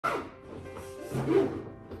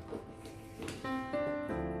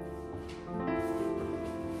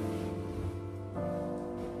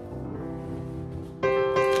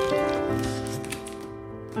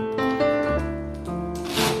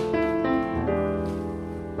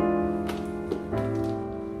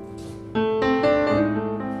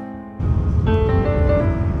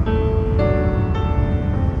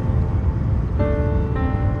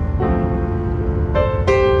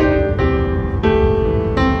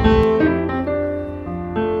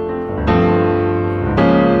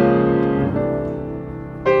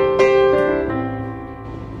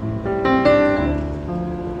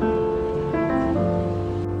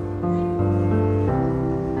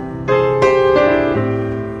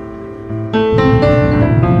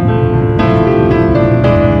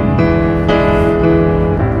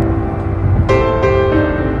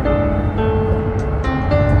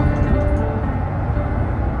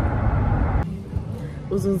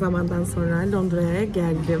Uzun zamandan sonra Londra'ya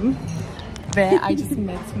geldim ve I just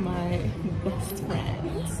met my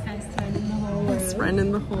best friend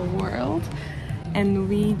in the whole world, and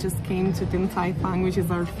we just came to Din Tai Fung, which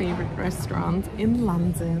is our favorite restaurant in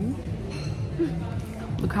London.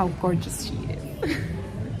 Look how gorgeous she is.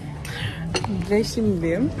 Ve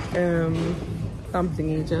şimdi dumpling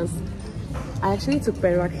yiyeceğiz. I actually took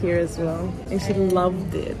Berak here as well, and she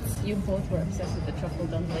loved it. You both were obsessed with the truffle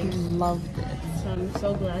dumplings. Loved it. So I'm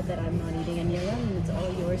so glad that I'm not eating any of them, and it's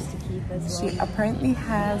all yours to keep as well. She apparently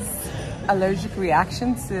has allergic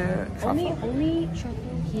reaction to truffle. Only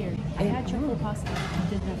truffle here. I had truffle pasta, it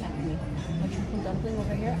didn't affect me. But truffle dumpling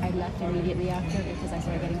over here, I left immediately after because I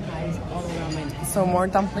started getting hives all around my neck. So more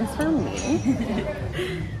dumplings for me.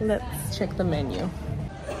 Let's check the menu.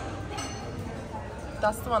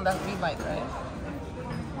 That's the one that we like, right?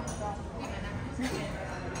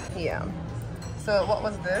 Yeah. So what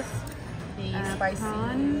was this? The spicy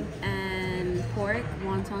prawn and pork,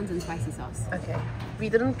 wontons, and spicy sauce. Okay. We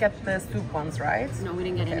didn't get the soup ones, right? No, we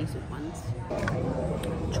didn't get any soup ones.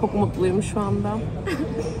 Çok mutluyum şu anda.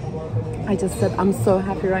 I just said I'm so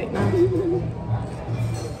happy right now.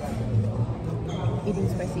 Eating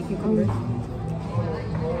spicy cucumbers.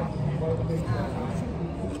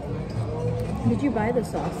 Did you buy the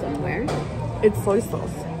sauce somewhere? It's soy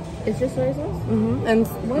sauce. It's just soy sauce? Mm-hmm. And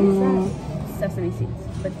what is that? Sesame seeds.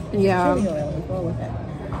 But it's chili oil as well with it.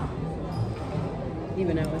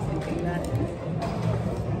 Even I was thinking that.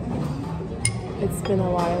 It's been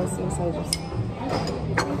a while since I just...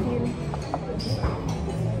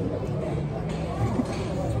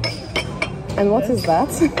 And what is that?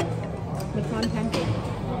 The prawn pancake.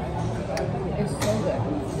 It's so good.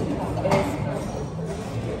 It is.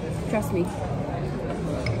 Trust me.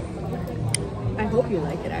 I hope you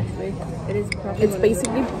like it actually. It is probably It's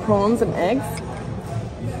basically prawns and eggs.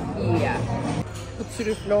 Yeah. Bu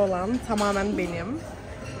trüflü olan tamamen benim.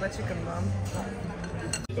 Bu da chicken'dan.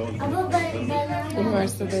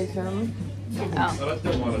 Üniversitedeyken. Oh.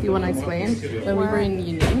 You want to explain? When we were in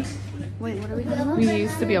uni. Wait, what are we talking about? We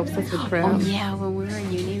used to be obsessed with crab. Oh yeah, when we were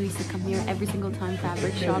in uni, we used to come here every single time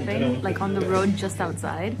fabric shopping, like on the road just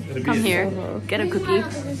outside. Come here, get a cookie,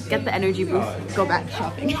 get the energy boost, go back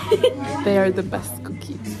shopping. They are the best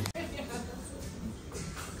cookies.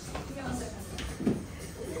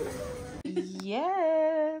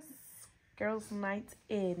 Yes! Girls' night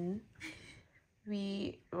in.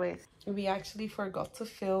 We actually forgot to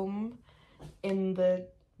film in the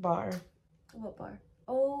bar. What bar?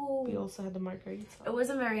 Oh, We also had the margarita. it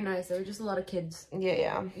wasn't very nice. There were just a lot of kids.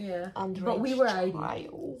 Yeah. Underage, but we were ID'd.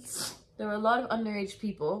 Child. There were a lot of underage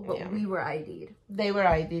people, but we were ID'd. They were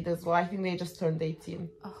ID'd as well. I think they just turned 18.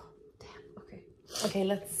 Oh, damn. Okay. Okay,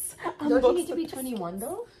 let's... Don't you need to be 21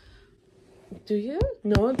 though? Do you?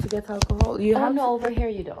 No, to get alcohol. You have no, over here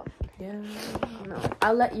you don't. Yeah. No,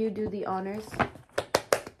 I'll let you do the honors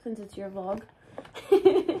since it's your vlog.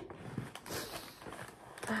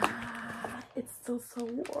 It's still so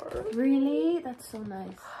warm. Really? That's so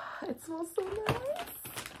nice. It smells so nice.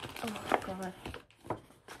 Oh god.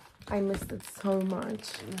 I missed it so much.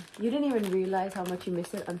 You didn't even realize how much you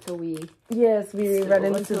missed it until we... Yes, we ran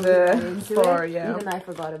into the store, yeah. Even I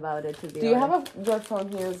forgot about it, to be honest. Do you have your phone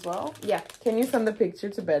here as well? Yeah. Can you send the picture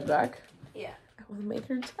to Bedrock? Yeah. I will make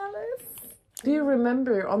her jealous. Do you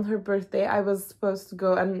remember on her birthday, I was supposed to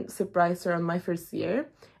go and surprise her on my first year?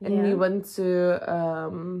 And we went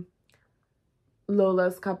to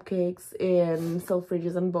Lola's Cupcakes in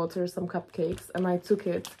Selfridges and bought her some cupcakes. And I took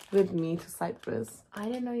it with me to Cyprus. I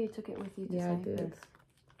didn't know you took it with you to Cyprus. I did.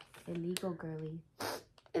 Illegal, girly.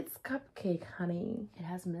 It's cupcake, honey. It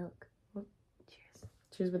has milk. What? Cheers.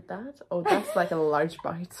 Cheers with that? Oh, that's like a large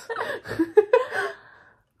bite.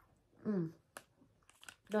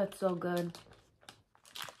 That's so good.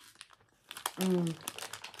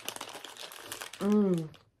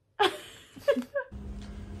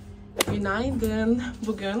 Günaydın.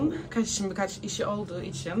 Bugün birkaç işi olduğu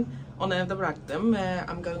için onu evde bıraktım ve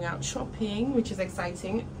I'm going out shopping, which is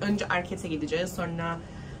exciting. Önce Arket'e gideceğiz, sonra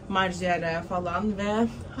Margiera'ya falan ve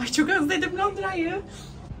ay çok özledim Londra'yı.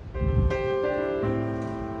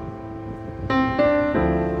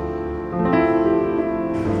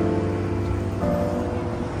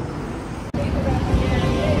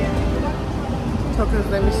 Çok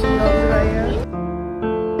özlemişim Londra'yı.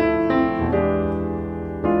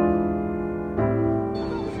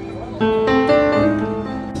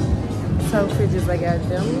 Selfridges'e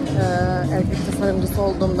geldim. Erkek tasarımcısı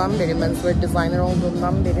olduğumdan beri, menswear designer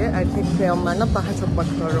olduğumdan beri erkek kriyonlarına daha çok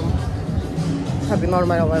bakıyorum. Tabii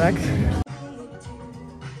normal olarak.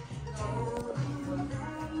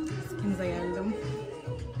 Skin'e geldim.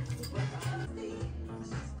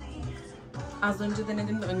 Az önce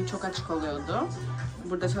denedim de önü çok açık oluyordu.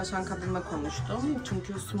 Burada çalışan kadınla konuştum.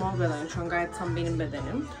 Çünkü small beden, şu an gayet tam benim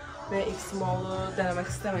bedenim. Ve ilk small'u denemek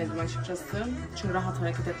istemedim açıkçası. Çünkü rahat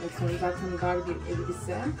hareket etmek istiyorum. Zaten dar bir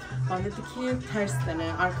elbise. Bana dedi ki ters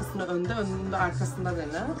dene. Arkasını önde, önünü de arkasında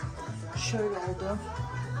dene. Şöyle oldu.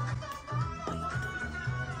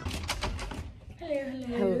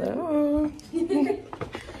 Hello.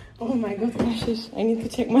 Oh my god, gosh. I need to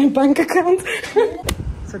check my bank account.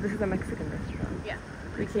 So this is a Mexican restaurant. Yeah.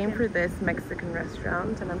 We came for this Mexican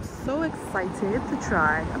restaurant and I'm so excited to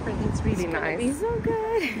try. I think it's really nice. It's so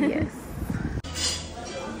good. Yes.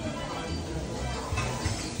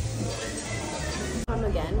 Come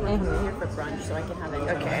again when we're here for brunch so I can have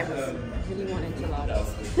enchiladas. Okay. I really want enchiladas.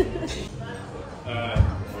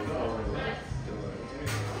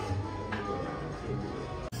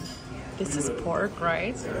 This is pork,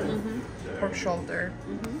 right? Pork shoulder.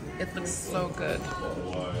 It looks so good.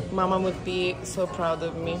 Mama would be so proud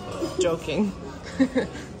of me. Joking.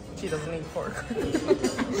 She doesn't eat pork.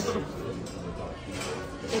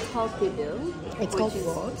 It's called pibil. It's called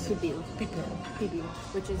what? Pibil. Pibil. Pibil,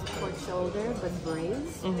 which is pork shoulder but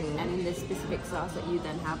braised, and in this specific sauce that you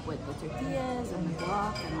then have with the tortillas and the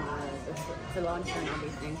guac and the cilantro and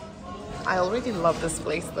everything. I already love this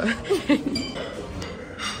place though.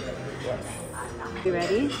 You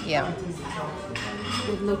ready? Yeah.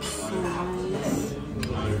 It looks so nice.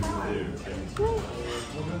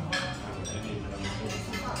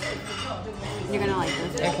 You're gonna like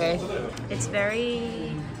this. Okay. It's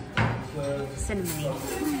very cinnamony.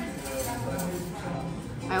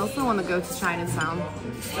 I also want to go to Chinatown,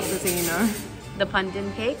 just so you know. The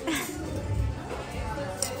pumpkin cake.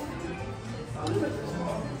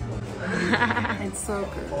 It's so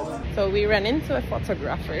good. So we ran into a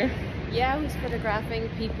photographer. Yeah, who's photographing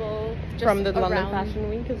people just From the London around, Fashion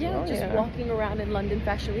Week as well. just walking around in London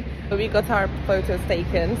Fashion Week. So we got our photos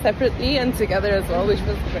taken separately and together as well, which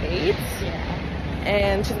was great. Yeah.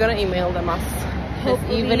 And she's gonna email them us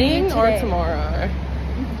Hopefully this evening today. or tomorrow.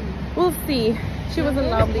 We'll see. She was a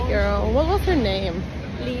lovely girl. What was her name?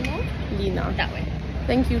 Lena? Lina. That way.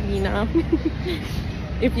 Thank you, Lina.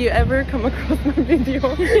 If you ever come across my video.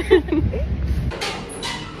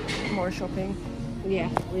 More shopping. Yeah,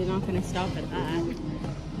 we're not gonna stop at that.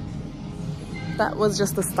 That was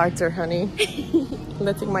just a starter, honey.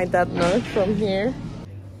 Letting my dad know from here.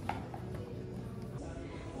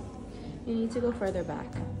 You need to go further back.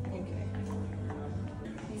 Okay.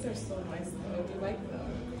 These are so nice though. Do you like them?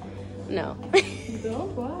 No. You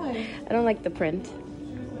don't? Why? I don't like the print.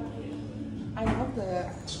 I love the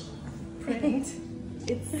print.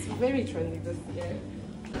 It's very trendy this year.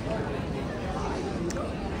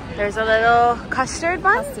 There's a little custard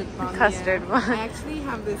bun? Custard bun. bun. I actually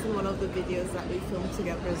have this in one of the videos that we filmed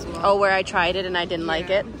together as well. Oh, where I tried it and I didn't like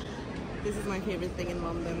it? This is my favorite thing in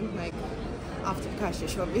London, like after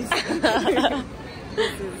Kashish, obviously.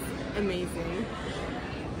 This is amazing.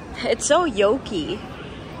 It's so yolky.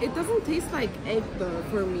 It doesn't taste like egg though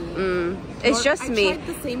for me. It's just me. I tried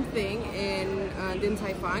the same thing in Din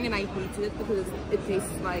Tai Fung and I hated it because it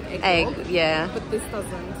tastes like egg yolk, Yeah. but this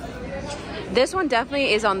doesn't. This one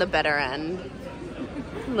definitely is on the better end.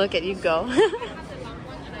 Look at you go.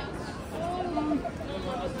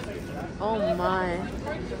 Oh my.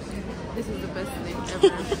 This is the best thing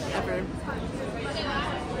ever, ever.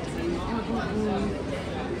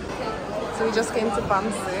 So we just came to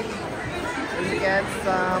Bamsik to get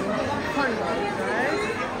some cornrows,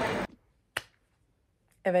 right?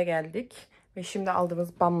 Eve geldik ve şimdi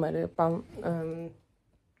aldığımız bamları,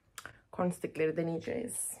 corn stickleri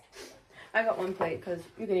deneyeceğiz. I got one plate because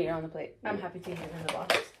you can eat it on the plate. I'm happy to eat it in the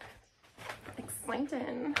box.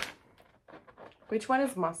 Exciting. Which one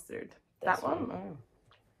is mustard? That one? Oh.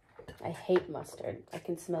 I hate mustard. I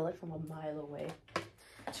can smell it from a mile away.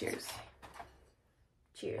 Cheers.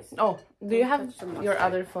 Cheers. Oh, do you have your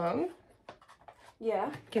other phone?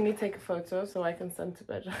 Yeah. Can you take a photo so I can send to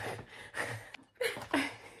bed?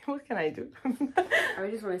 What can I do? I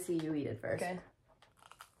just want to see you eat it first. Okay.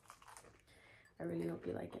 I really hope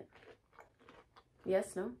you like it.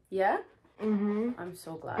 Yes? No? Yeah? Mm-hmm. I'm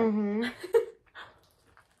so glad. Mm-hmm.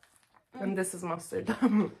 And this is mustard.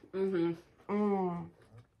 Mm-hmm. Mm.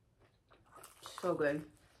 So good.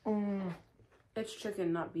 Mm. It's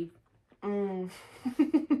chicken, not beef. Mm.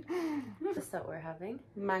 What's that we're having?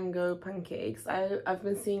 Mango pancakes. I've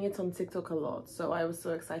been seeing it on TikTok a lot, so I was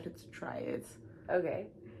so excited to try it. Okay.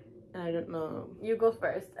 And I don't know. You go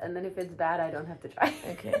first, and then if it's bad, I don't have to try.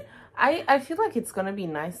 Okay. I feel like it's gonna be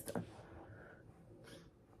nice though.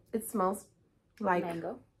 It smells like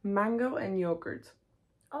mango and yogurt.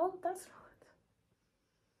 Oh, that's right.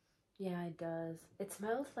 Yeah, it does. It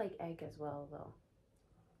smells like egg as well, though.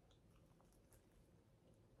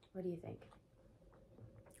 What do you think?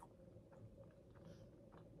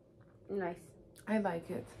 Nice. I like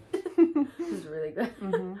it. This is really good.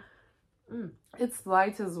 Mm-hmm. It's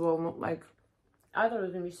light as well, not like... I thought it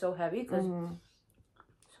was going to be so heavy because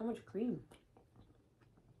so much cream.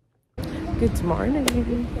 Good morning.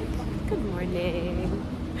 Good morning.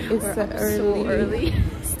 It's the early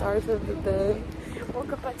start of the day.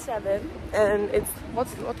 Woke up at 7. And it's...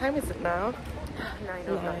 What time is it now?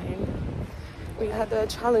 9:09. We had a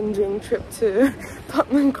challenging trip to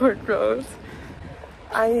Tottenham Court Road.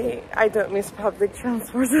 I don't miss public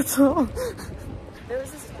transport at all. There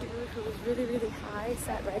was this dude who was really, really high,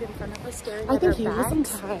 sat right in front of us, staring I at our think he bags. wasn't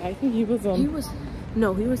high. I think he was on... He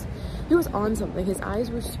was on something. His eyes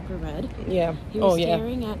were super red. Yeah. He was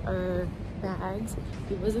staring at our bags.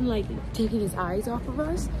 He wasn't like taking his eyes off of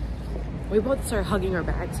us. We both started hugging our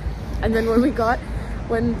bags. And then when we got...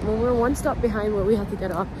 When we were one stop behind where we had to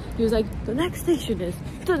get off, he was like, the next station is...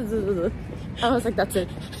 I was like, that's it.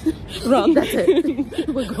 Run. That's it.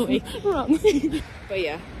 We're going. Run. But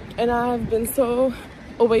yeah. And I have been so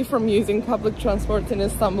away from using public transport in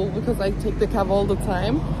Istanbul because I take the cab all the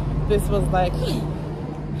time. This was like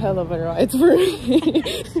hell of a ride for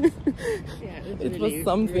me. Yeah, it was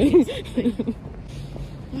something.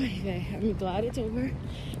 Okay, I'm glad it's over.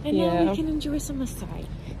 And now we can enjoy some Masai.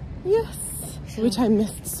 Yes. So, which I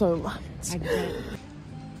missed so much. I bet.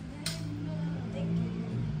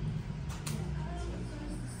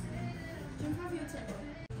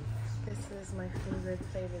 This is my favorite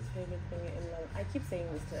thing in London. I keep saying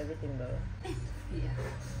this to everything though. Yeah.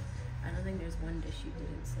 I don't think there's one dish you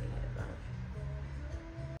didn't say it about.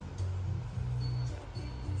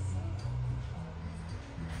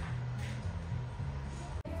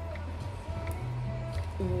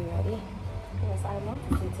 Are you ready? Yes, I love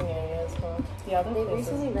the seating area as well. The other They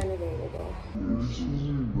places. recently renovated it.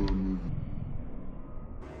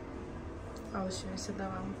 Alışverişe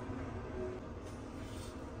devam.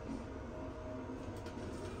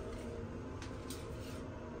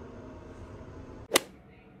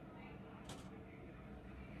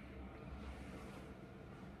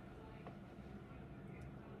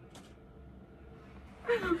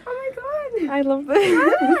 Oh my god! I love this.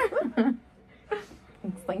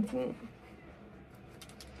 It's like...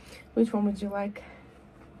 Which one would you like?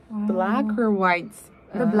 Black or white?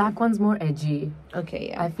 The black one's more edgy. Okay,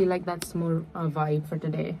 yeah. I feel like that's more a vibe for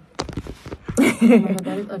today. Oh my god,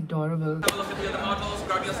 that is adorable. Have a look at the other models,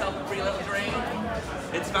 grab yourself a free little drink.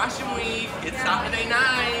 It's Fashion Week, it's Saturday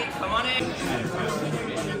night, come on in.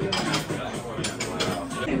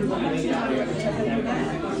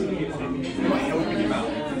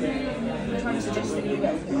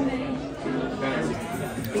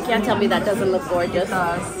 You can't tell me that doesn't look gorgeous. It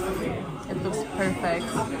does. It looks perfect.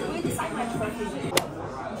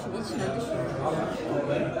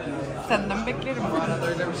 Senden beklerim bu arada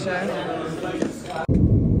öyle bir şey.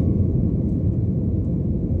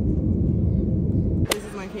 This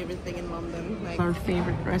is my favorite thing in London. Like our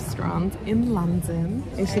favorite restaurant in London.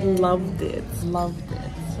 And she loved it. Loved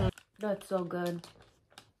it. That's so good.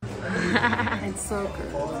 It's so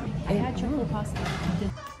good. I had truffle pasta.